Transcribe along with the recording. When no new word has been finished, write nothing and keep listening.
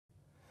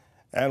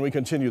And we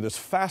continue this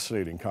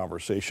fascinating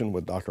conversation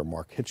with Dr.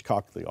 Mark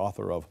Hitchcock, the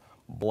author of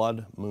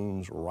Blood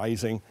Moons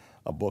Rising,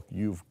 a book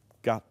you've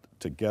got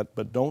to get,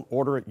 but don't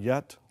order it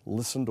yet.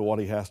 Listen to what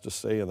he has to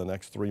say in the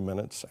next 3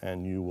 minutes,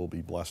 and you will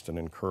be blessed and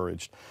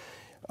encouraged.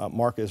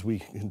 Mark, as we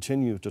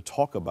continue to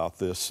talk about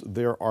this,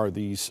 there are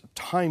these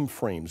time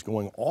frames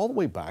going all the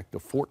way back to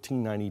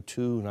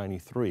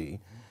 1492-93,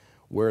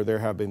 where there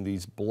have been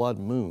these blood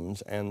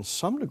moons and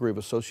some degree of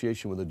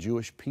association with the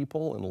Jewish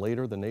people and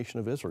later the nation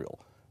of Israel.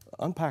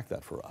 Unpack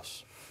that for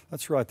us.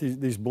 That's right.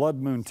 These blood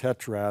moon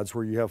tetrads,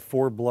 where you have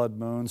 4 blood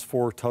moons,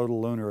 4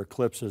 total lunar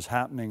eclipses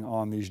happening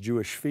on these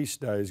Jewish feast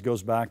days,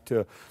 goes back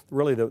to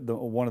really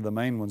one of the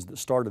main ones that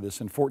started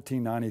this. In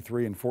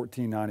 1493 and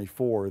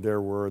 1494, there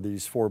were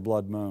these 4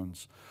 blood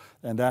moons.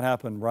 And that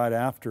happened right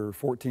after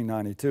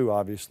 1492,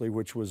 obviously,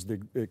 which was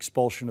the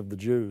expulsion of the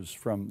Jews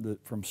from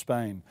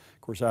Spain.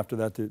 Of course, after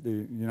that,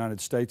 the United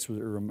States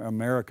or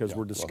Americas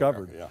were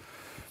discovered. America, yeah.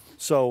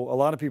 So a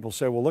lot of people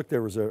say, well, look,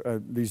 there was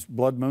these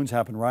blood moons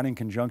happened right in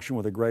conjunction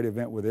with a great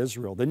event with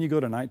Israel. Then you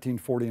go to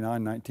 1949,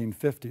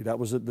 1950. That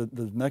was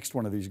the next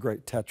one of these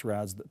great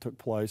tetrads that took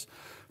place.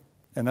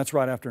 And that's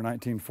right after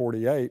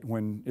 1948,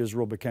 when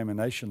Israel became a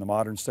nation, the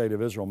modern state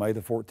of Israel, May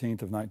the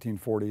 14th of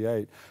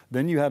 1948.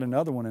 Then you had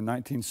another one in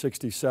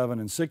 1967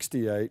 and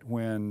 68,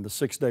 when the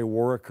Six-Day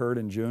War occurred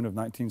in June of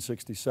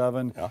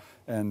 1967,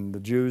 and the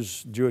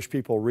Jewish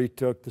people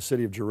retook the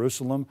city of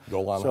Jerusalem.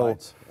 Golan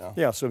Heights.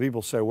 Yeah, so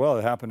people say, well,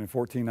 it happened in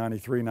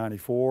 1493,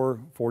 94,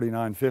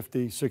 49,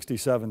 50,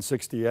 67,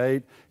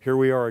 68. Here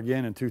we are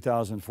again in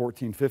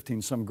 2014,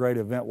 15. Some great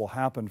event will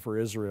happen for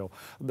Israel.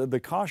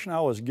 The caution I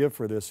always give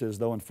for this is,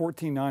 though, in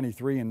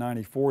 1493 and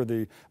 94,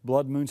 the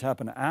blood moons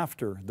happen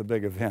after the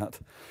big event.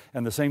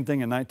 And the same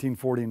thing in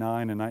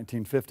 1949 and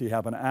 1950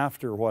 happened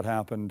after what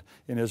happened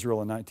in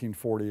Israel in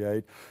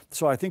 1948.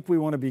 So I think we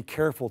want to be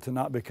careful to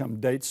not become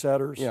date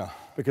setters.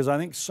 Because I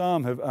think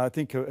some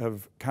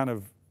have kind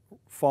of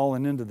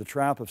fallen into the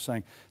trap of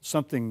saying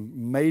something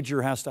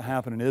major has to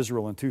happen in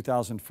Israel in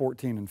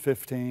 2014 and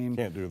 15.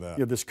 Can't do that.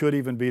 Yeah, this could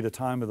even be the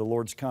time of the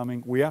Lord's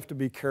coming. We have to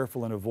be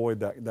careful and avoid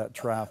that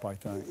trap, I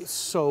think.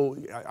 So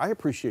I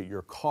appreciate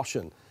your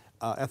caution.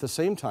 At the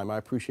same time, I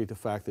appreciate the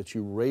fact that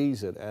you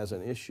raise it as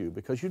an issue,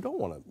 because you don't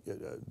want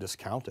to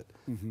discount it,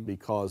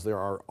 because there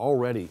are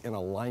already in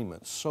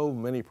alignment so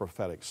many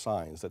prophetic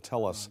signs that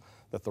tell us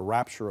that the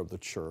rapture of the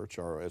church,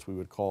 or as we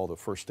would call the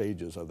first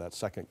stages of that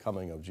second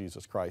coming of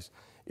Jesus Christ,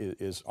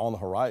 is on the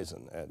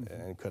horizon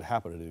and could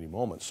happen at any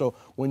moment. So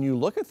when you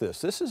look at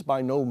this is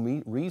by no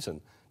reason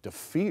to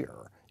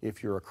fear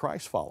if you're a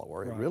Christ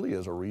follower. It really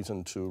is a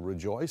reason to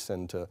rejoice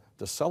and to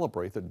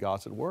celebrate that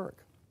God's at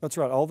work. That's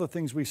right. All the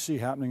things we see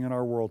happening in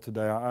our world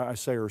today, I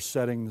say, are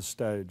setting the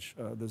stage.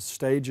 The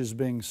stage is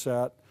being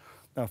set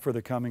for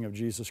the coming of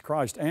Jesus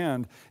Christ.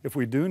 And if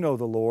we do know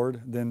the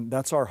Lord, then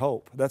that's our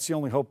hope. That's the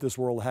only hope this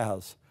world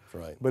has.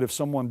 Right. But if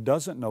someone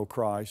doesn't know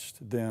Christ,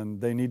 then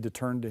they need to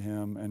turn to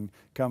Him and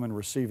come and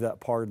receive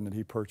that pardon that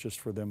He purchased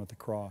for them at the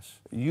cross.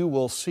 You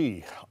will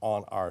see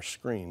on our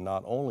screen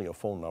not only a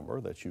phone number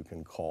that you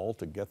can call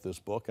to get this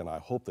book, and I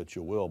hope that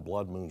you will,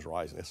 Blood Moons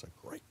Rising. It's a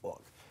great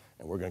book,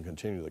 and we're going to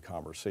continue the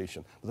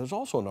conversation. But there's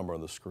also a number on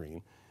the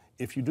screen.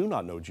 If you do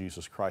not know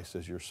Jesus Christ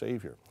as your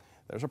Savior,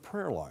 there's a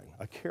prayer line,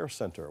 a care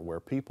center, where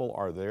people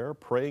are there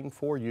praying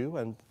for you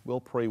and will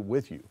pray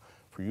with you,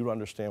 for you to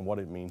understand what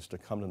it means to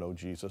come to know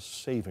Jesus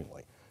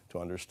savingly, to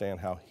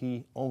understand how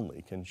He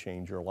only can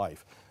change your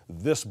life.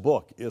 This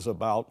book is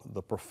about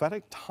the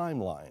prophetic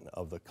timeline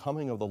of the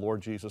coming of the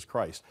Lord Jesus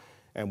Christ,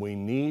 and we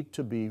need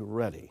to be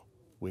ready.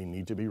 We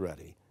need to be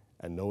ready,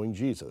 and knowing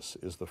Jesus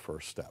is the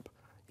first step.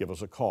 Give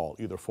us a call,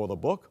 either for the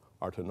book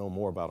or to know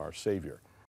more about our Savior.